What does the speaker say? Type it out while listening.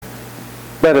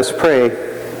Let us pray.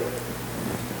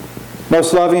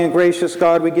 Most loving and gracious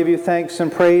God, we give you thanks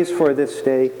and praise for this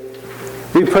day.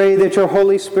 We pray that your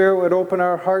Holy Spirit would open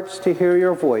our hearts to hear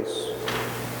your voice.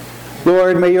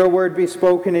 Lord, may your word be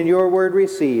spoken and your word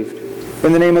received.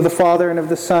 In the name of the Father, and of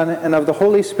the Son, and of the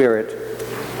Holy Spirit.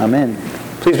 Amen.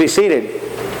 Please be seated.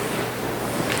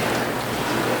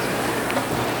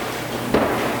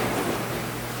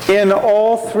 In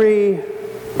all three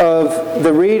of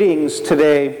the readings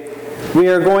today, we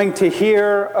are going to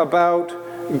hear about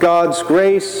God's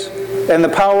grace and the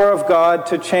power of God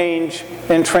to change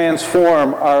and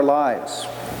transform our lives.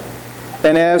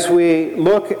 And as we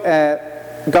look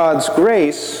at God's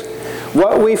grace,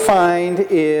 what we find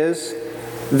is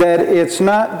that it's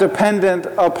not dependent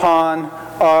upon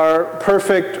our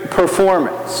perfect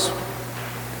performance.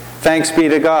 Thanks be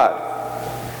to God.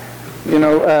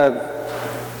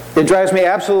 It drives me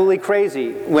absolutely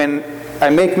crazy when I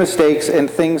make mistakes and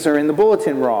things are in the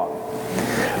bulletin wrong.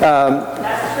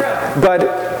 That's true.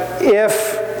 But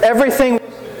if everything was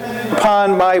dependent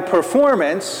upon my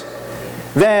performance,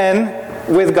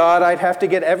 then with God I'd have to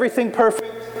get everything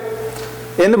perfect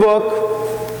in the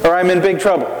book or I'm in big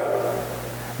trouble.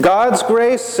 God's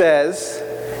grace says,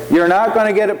 you're not going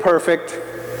to get it perfect,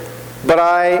 but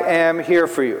I am here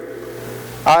for you.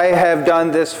 I have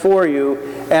done this for you,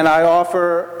 and I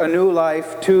offer a new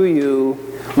life to you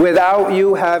without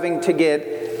you having to get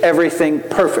everything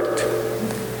perfect.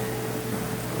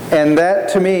 And that,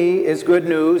 to me, is good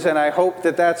news, and I hope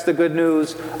that that's the good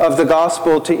news of the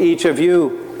gospel to each of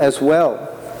you as well.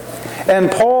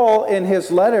 And Paul, in his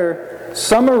letter,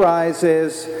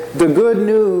 summarizes the good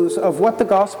news of what the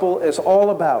gospel is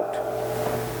all about.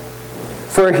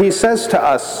 For he says to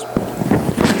us,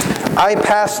 I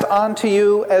passed on to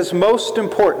you as most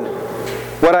important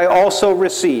what I also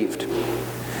received,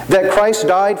 that Christ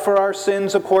died for our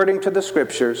sins according to the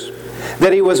Scriptures,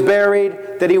 that he was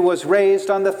buried, that he was raised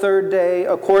on the third day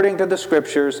according to the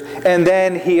Scriptures, and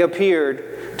then he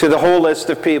appeared to the whole list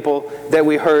of people that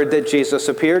we heard that Jesus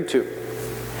appeared to.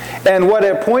 And what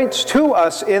it points to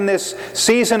us in this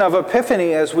season of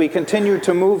Epiphany as we continue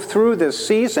to move through this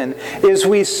season is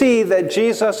we see that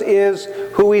Jesus is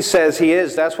who he says he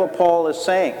is. That's what Paul is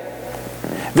saying.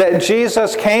 That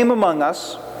Jesus came among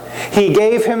us, he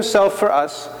gave himself for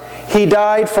us, he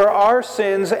died for our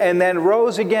sins and then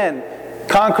rose again,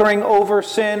 conquering over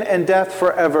sin and death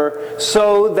forever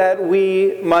so that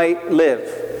we might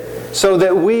live. So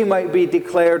that we might be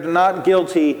declared not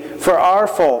guilty for our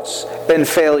faults and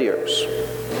failures.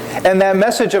 And that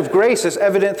message of grace is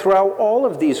evident throughout all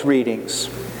of these readings.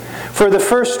 For the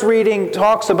first reading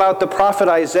talks about the prophet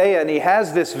Isaiah, and he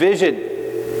has this vision.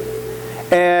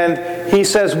 And he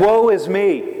says, woe is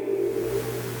me.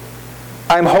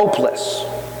 I'm hopeless.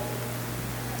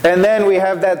 And then we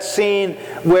have that scene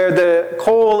where the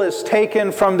coal is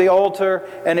taken from the altar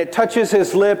and it touches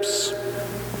his lips.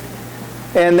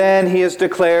 And then he is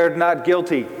declared not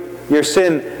guilty. Your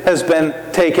sin has been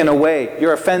taken away.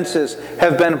 Your offenses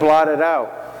have been blotted out.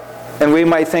 And we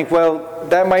might think, well,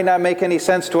 that might not make any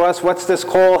sense to us. What's this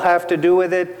coal have to do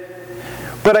with it?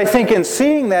 But I think in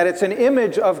seeing that, it's an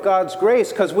image of God's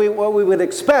grace, because what we would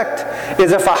expect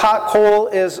is if a hot coal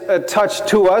is touched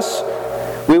to us,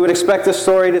 we would expect the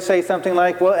story to say something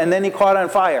like, well, and then he caught on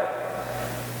fire.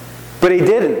 But he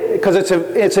didn't, because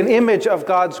it's an image of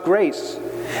God's grace.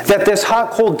 That this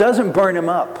hot coal doesn't burn him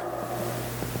up,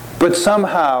 but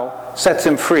somehow sets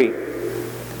him free,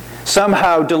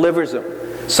 somehow delivers him,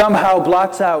 somehow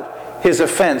blots out his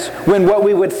offense, when what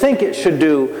we would think it should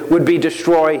do would be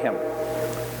destroy him.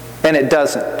 And it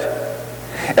doesn't.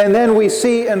 And then we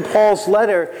see in Paul's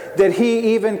letter that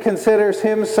he even considers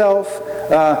himself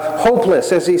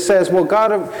hopeless, as he says,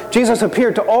 well, Jesus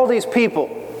appeared to all these people,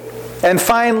 and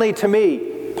finally to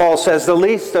me, Paul says, the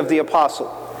least of the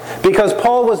apostles. Because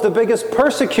Paul was the biggest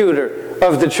persecutor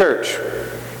of the church,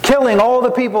 killing all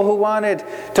the people who wanted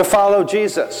to follow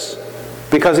Jesus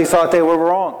because he thought they were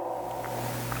wrong.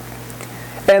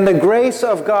 And the grace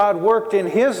of God worked in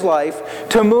his life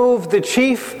to move the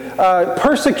chief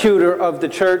persecutor of the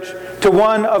church to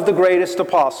one of the greatest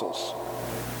apostles,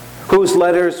 whose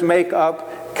letters make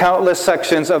up countless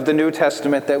sections of the New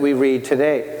Testament that we read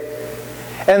today.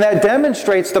 And that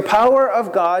demonstrates the power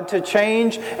of God to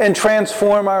change and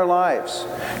transform our lives,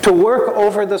 to work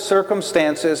over the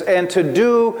circumstances and to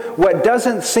do what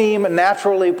doesn't seem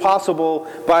naturally possible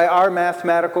by our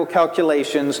mathematical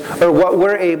calculations or what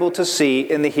we're able to see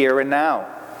in the here and now.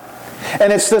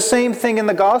 And it's the same thing in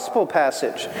the gospel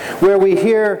passage where we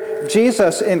hear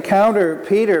Jesus encounter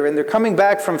Peter, and they're coming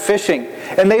back from fishing,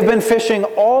 and they've been fishing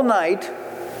all night,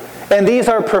 and these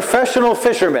are professional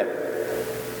fishermen.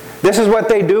 This is what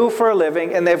they do for a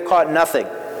living, and they've caught nothing.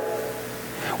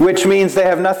 Which means they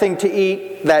have nothing to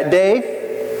eat that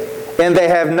day, and they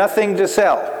have nothing to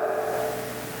sell.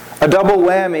 A double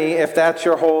whammy if that's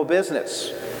your whole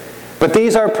business. But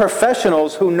these are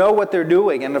professionals who know what they're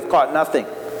doing and have caught nothing.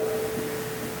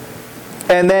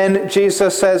 And then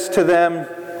Jesus says to them,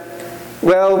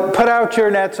 well, put out your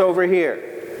nets over here.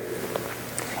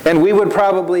 And we would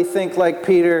probably think like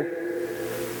Peter,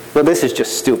 well, this is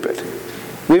just stupid.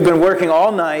 We've been working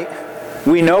all night.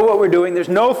 We know what we're doing. There's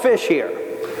no fish here.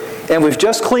 And we've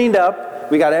just cleaned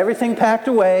up. We got everything packed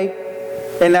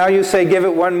away. And now you say, give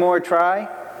it one more try?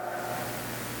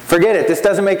 Forget it. This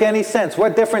doesn't make any sense.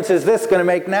 What difference is this going to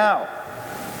make now?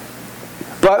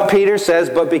 But Peter says,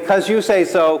 but because you say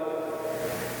so,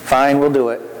 fine, we'll do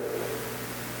it.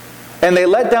 And they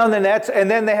let down the nets,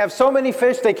 and then they have so many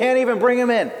fish they can't even bring them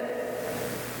in.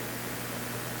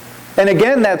 And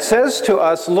again, that says to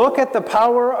us, look at the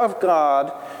power of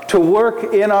God to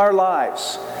work in our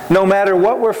lives. No matter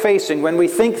what we're facing, when we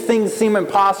think things seem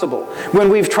impossible, when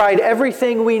we've tried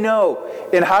everything we know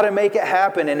in how to make it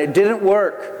happen and it didn't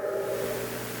work.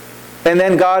 And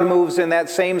then God moves in that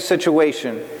same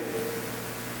situation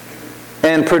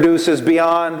and produces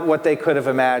beyond what they could have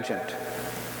imagined,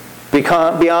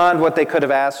 beyond what they could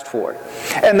have asked for.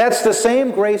 And that's the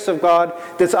same grace of God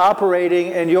that's operating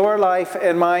in your life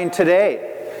and mine today.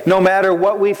 No matter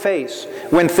what we face,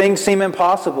 when things seem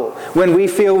impossible, when we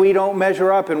feel we don't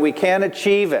measure up and we can't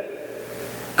achieve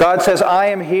it, God says, I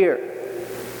am here,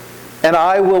 and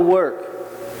I will work,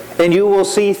 and you will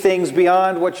see things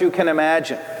beyond what you can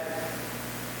imagine.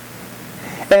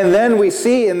 And then we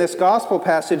see in this gospel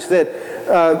passage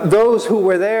that those who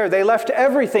were there, they left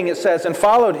everything, it says, and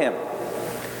followed him.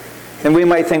 And we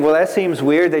might think, well, that seems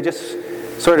weird. They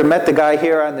just sort of met the guy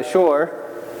here on the shore.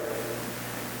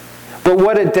 But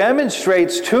what it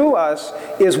demonstrates to us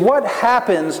is what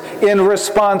happens in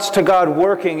response to God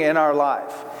working in our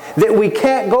life. That we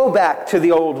can't go back to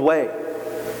the old way.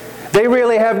 They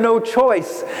really have no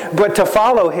choice but to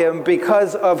follow him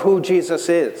because of who Jesus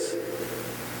is.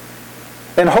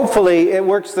 And hopefully it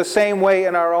works the same way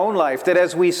in our own life, that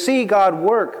as we see God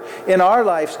work in our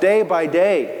lives day by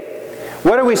day,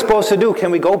 what are we supposed to do?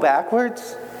 Can we go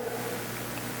backwards?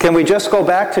 Can we just go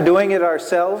back to doing it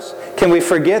ourselves? Can we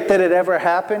forget that it ever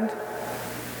happened?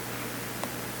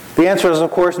 The answer is,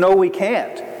 of course, no, we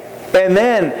can't. And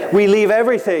then we leave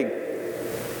everything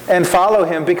and follow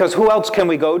him, because who else can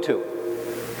we go to?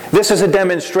 This is a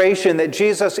demonstration that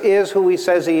Jesus is who he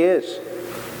says he is.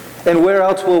 And where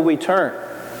else will we turn?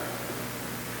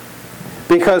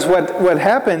 Because what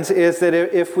happens is that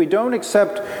if we don't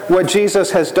accept what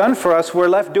Jesus has done for us, we're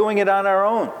left doing it on our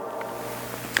own.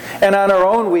 And on our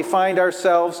own, we find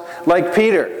ourselves like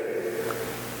Peter,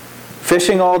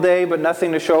 fishing all day but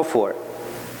nothing to show for it.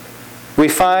 We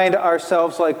find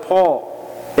ourselves like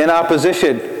Paul, in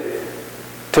opposition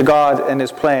to God and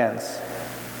his plans.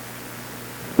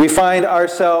 We find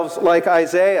ourselves like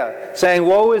Isaiah, saying,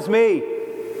 woe is me.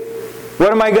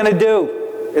 What am I going to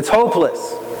do? It's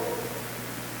hopeless.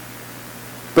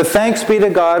 But thanks be to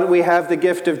God, we have the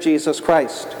gift of Jesus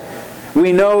Christ.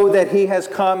 We know that he has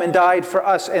come and died for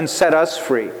us and set us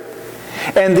free.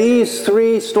 And these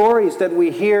three stories that we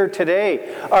hear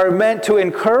today are meant to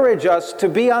encourage us to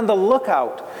be on the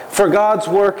lookout for God's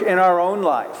work in our own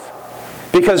life.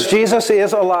 Because Jesus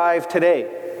is alive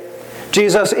today.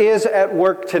 Jesus is at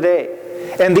work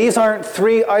today. And these aren't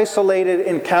three isolated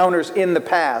encounters in the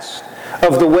past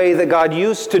of the way that God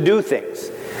used to do things.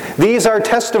 These are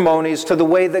testimonies to the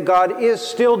way that God is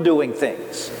still doing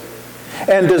things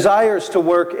and desires to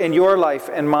work in your life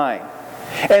and mine.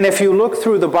 And if you look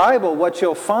through the Bible, what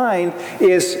you'll find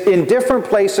is in different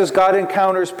places God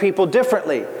encounters people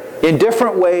differently, in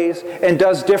different ways, and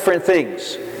does different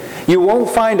things. You won't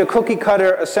find a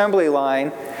cookie-cutter assembly line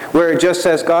where it just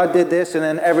says God did this, and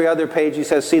then every other page he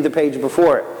says, see the page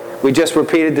before it. We just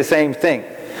repeated the same thing.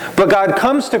 But God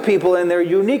comes to people in their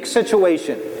unique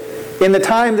situation, in the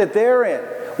time that they're in,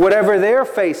 whatever they're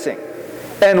facing,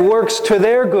 and works to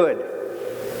their good,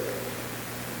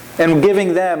 and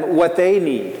giving them what they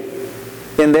need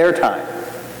in their time.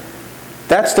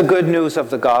 That's the good news of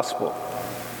the gospel.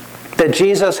 That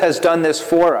Jesus has done this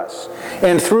for us.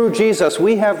 And through Jesus,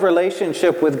 we have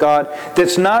relationship with God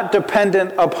that's not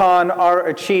dependent upon our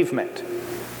achievement,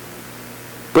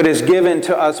 but is given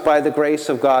to us by the grace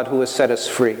of God who has set us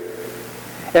free.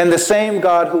 And the same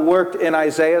God who worked in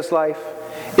Isaiah's life,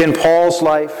 in Paul's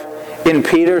life, in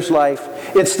Peter's life,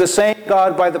 it's the same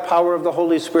God by the power of the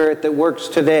Holy Spirit that works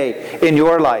today in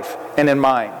your life and in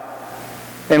mine.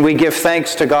 And we give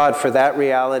thanks to God for that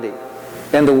reality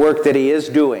and the work that he is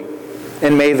doing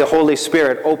And may the Holy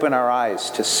Spirit open our eyes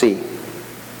to see.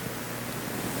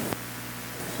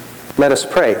 Let us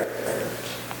pray.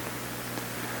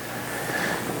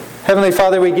 Heavenly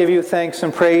Father, we give you thanks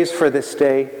and praise for this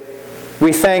day.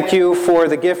 We thank you for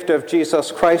the gift of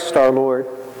Jesus Christ our Lord,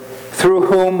 through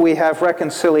whom we have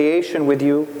reconciliation with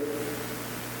you.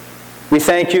 We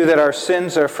thank you that our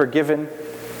sins are forgiven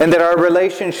and that our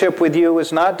relationship with you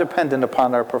is not dependent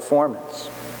upon our performance.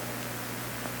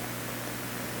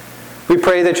 We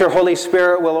pray that your Holy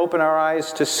Spirit will open our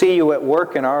eyes to see you at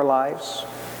work in our lives.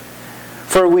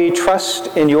 For we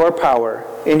trust in your power,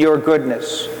 in your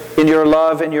goodness, in your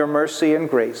love and your mercy and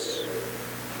grace.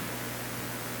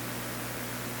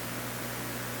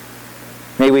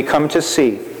 May we come to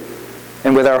see,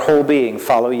 and with our whole being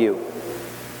follow you.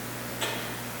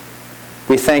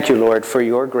 We thank you, Lord, for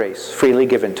your grace freely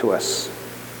given to us.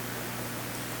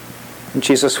 And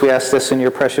Jesus, we ask this in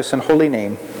your precious and holy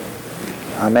name.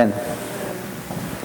 Amen.